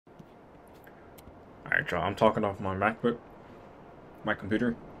Alright, y'all. I'm talking off my MacBook, my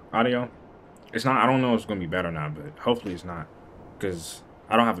computer audio. It's not, I don't know if it's going to be better or not, but hopefully it's not. Because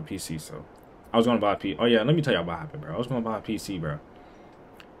I don't have a PC, so. I was going to buy a PC. Oh, yeah, let me tell y'all what happened, bro. I was going to buy a PC, bro.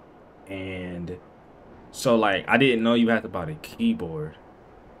 And so, like, I didn't know you had to buy the keyboard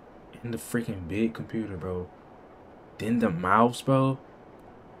in the freaking big computer, bro. Then the mouse, bro.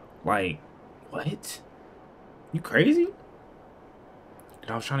 Like, what? You crazy? And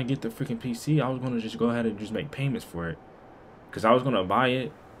I was trying to get the freaking PC. I was going to just go ahead and just make payments for it. Because I was going to buy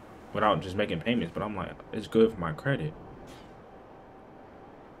it without just making payments. But I'm like, it's good for my credit.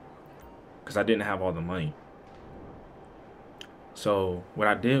 Because I didn't have all the money. So what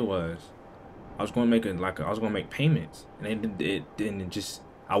I did was, I was going to make I was going to make payments. And it didn't just,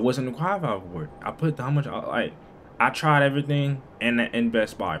 I wasn't qualified for it. I put how much, like, I tried everything in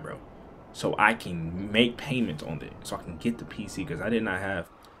Best Buy, bro. So I can make payments on it, so I can get the PC, because I did not have,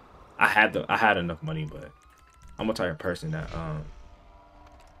 I had enough money, but I'm a type of person that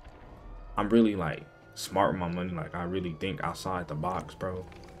I'm really like smart with my money. Like, I really think outside the box, bro.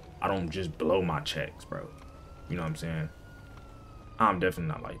 I don't just blow my checks, bro. You know what I'm saying? I'm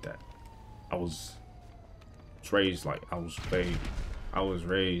definitely not like that. I was raised like I was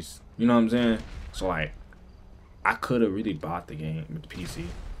raised, you know what I'm saying? So like, I could have really bought the game with the PC.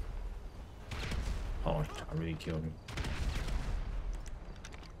 Oh, I really killed me.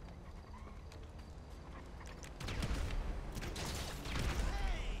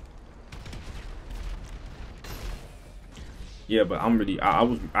 Yeah, but I'm really, I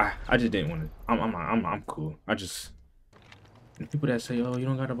just didn't want to. I'm cool. I just, the people that say, oh, you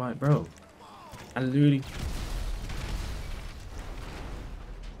don't gotta buy it, bro. I literally,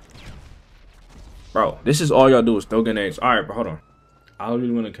 bro, this is all y'all do is throw grenades. All right, bro, hold on. I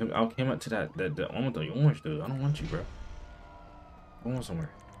really want to come. I came up to that. I want the orange dude. I don't want you, bro. I want somewhere.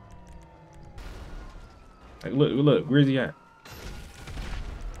 Like, look. Where's he at?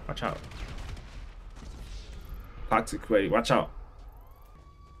 Watch out. Toxic Quay. Watch out.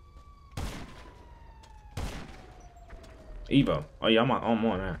 Evo. Oh yeah, I'm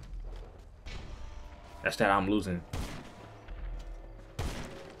on that. That's that I'm losing.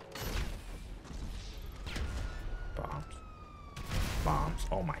 Bombs.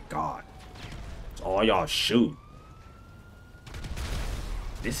 Oh my god. It's all y'all shoot.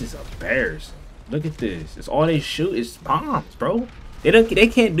 This is embarrassing. Look at this. It's all they shoot is bombs, bro. They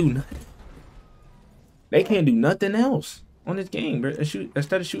can't do nothing. They can't do nothing else on this game, bro.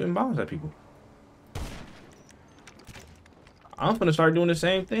 Instead of shooting bombs at people. I'm gonna start doing the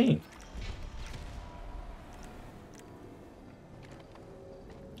same thing.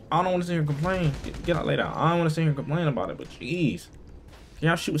 I don't want to sit here and complain. Get out, lay down. I don't want to sit here and complain about it, but jeez. Can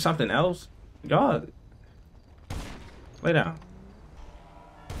y'all shoot something else? God. Lay down.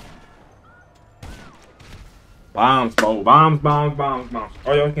 Bombs, bro. Bombs.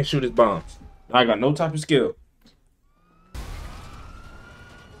 All y'all can shoot is bombs. I got no type of skill.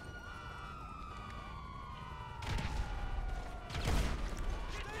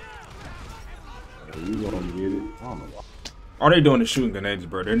 You gonna get it? I don't know why. All they doing is shooting grenades,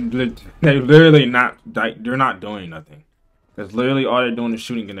 bro. They're literally not. They're not doing nothing. Because literally all they're doing is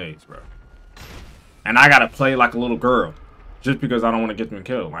shooting grenades, bro. And I gotta play like a little girl, just because I don't want to get them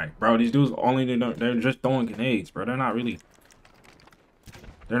killed. Like, bro, these dudes they're just throwing grenades, bro. They're not really.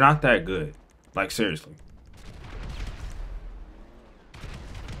 They're not that good. Like, seriously.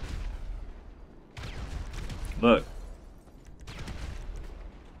 Look.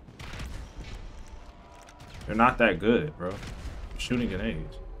 They're not that good, bro. Shooting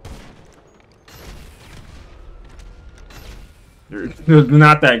grenades. They're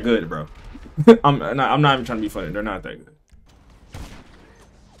not that good, bro. I'm not even trying to be funny. They're not that good.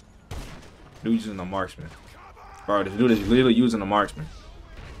 Dude using a marksman. Bro, this dude is literally using a marksman.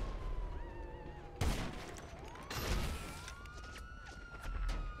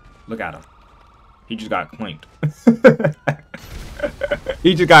 Look at him. He just got clanked.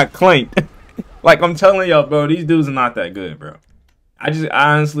 He just got clanked. Like, I'm telling y'all, bro, these dudes are not that good, bro. I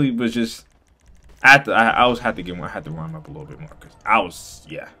honestly was just, I had to run up a little bit more, because I was,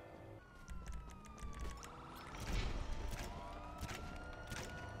 yeah.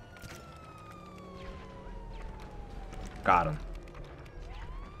 Got him.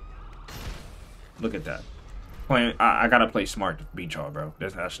 Look at that. I gotta play smart to beat y'all, bro.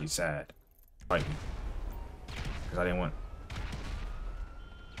 That's actually sad. Fight me. Because I didn't want.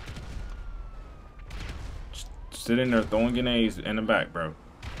 Just sit in there throwing grenades in the back, bro.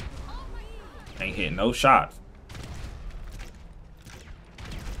 Ain't hitting no shots.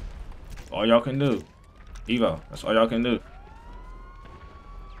 All y'all can do. Evo, that's all y'all can do.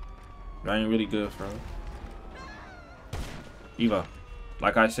 That ain't really good, bro. Eva,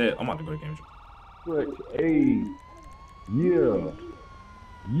 like I said, I'm about to go to game. Hey, yeah,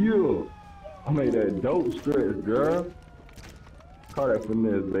 yeah. I made that dope stretch, girl. Call that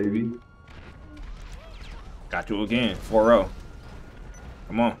finesse, baby. Got you again, 4-0.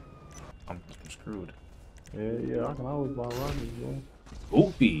 Come on. I'm screwed. Yeah, I can always buy runners, man.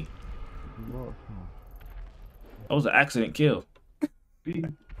 Goofy. That was an accident kill. Be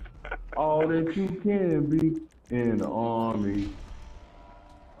all that you can be in the army.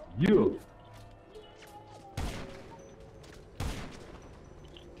 Yeah.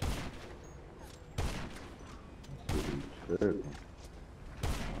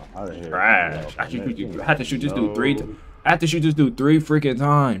 Trash. I had to shoot this dude I had to shoot this dude 3 freaking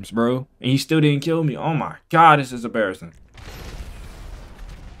times, bro. And he still didn't kill me. Oh my god, this is embarrassing.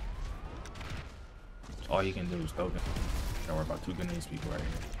 All you can do is token. Don't worry about 2 grenades people right here.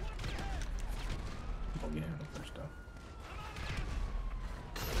 Go get him first though.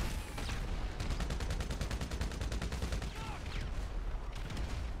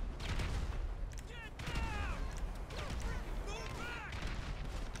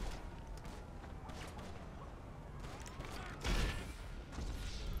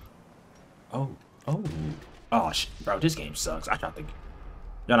 Oh shit, bro, this game sucks. I tried to.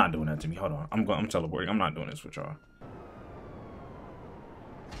 Y'all not doing that to me. Hold on, I'm teleporting. I'm not doing this with y'all.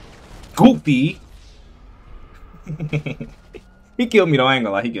 Goofy. He killed me though. I ain't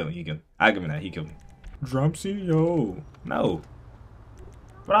gonna lie. He killed me. I give him that. He killed me. Drop CEO. No.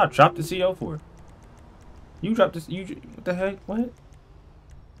 What I dropped the CEO for? You dropped this. What the heck? What?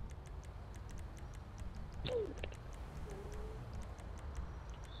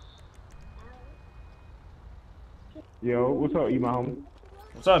 Yo, what's up, my homie?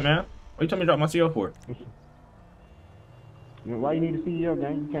 What's up, man? What you telling me to drop my CO for? Why you need a CEO,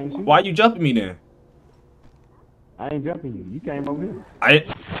 gang? You can't shoot. Why you jumping me then? I ain't jumping you. You came over here.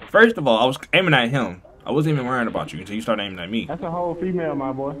 First of all, I was aiming at him. I wasn't even worrying about you until you started aiming at me. That's a whole female,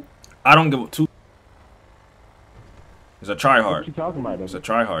 my boy. I don't give a two. It's a try hard. What you talking about, though? It's a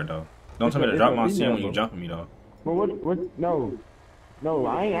try hard though. Don't tell me to drop my CO when you jumping me though. But what? No,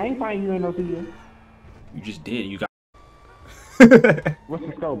 I ain't fighting you in no CEO. You just did. You got. What's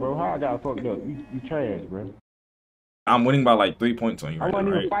the scope, bro? How I got fucked up? You trash, bro. I'm winning by like 3 points on you right now, I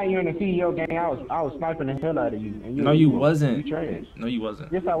wasn't right? even fighting you in the CEO game. I was sniping the hell out of you. And No, you wasn't. You trash. No, you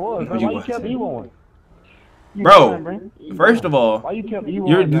wasn't. Yes, I was. No, Why you kept me on? Bro, first of all,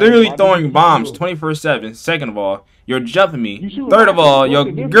 you're literally throwing bombs 24/7. Second of all, you're jumping me. Third of all, your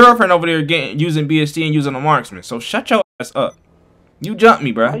girlfriend over there using BST and using a marksman. So shut your ass up. You jumped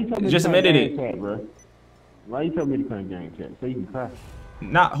me, bro. Just admitted it. Why you tell me to come game chat? So you can cry.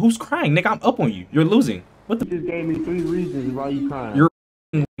 Nah, who's crying, nigga? I'm up on you. You're losing. What the? You just gave me 3 reasons why you crying.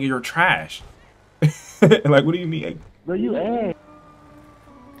 You're trash. Like, what do you mean? Bro, you ass.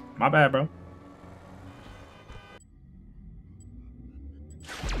 My bad, bro.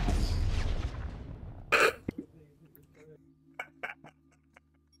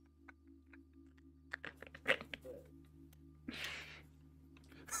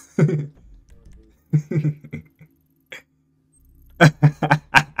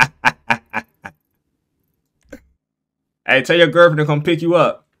 Hey, tell your girlfriend to come pick you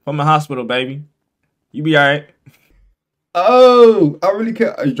up from the hospital, baby. You be alright. Oh, I really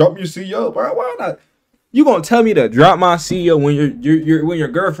can't drop your CEO, bro. Why not? You gonna tell me to drop my CEO when when your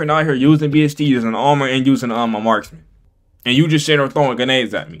girlfriend out here using BST, using armor, and using my marksman, and you just sit there throwing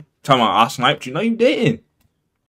grenades at me? Talking about I sniped you? No, you didn't.